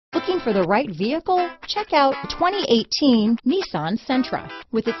Looking for the right vehicle? Check out 2018 Nissan Sentra.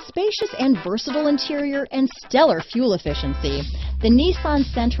 With its spacious and versatile interior and stellar fuel efficiency, the Nissan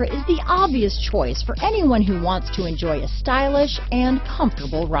Sentra is the obvious choice for anyone who wants to enjoy a stylish and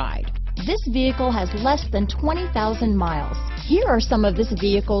comfortable ride. This vehicle has less than 20,000 miles. Here are some of this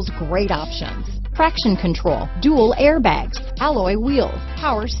vehicle's great options: traction control, dual airbags, alloy wheels,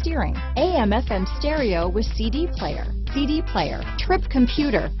 power steering, AM/FM stereo with CD player, trip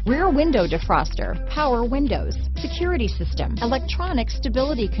computer, rear window defroster, power windows, security system, electronic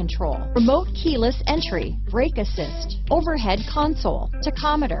stability control, remote keyless entry, brake assist, overhead console,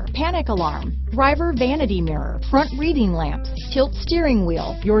 tachometer, panic alarm, driver vanity mirror, front reading lamps, tilt steering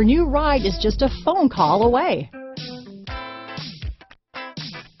wheel. Your new ride is just a phone call away.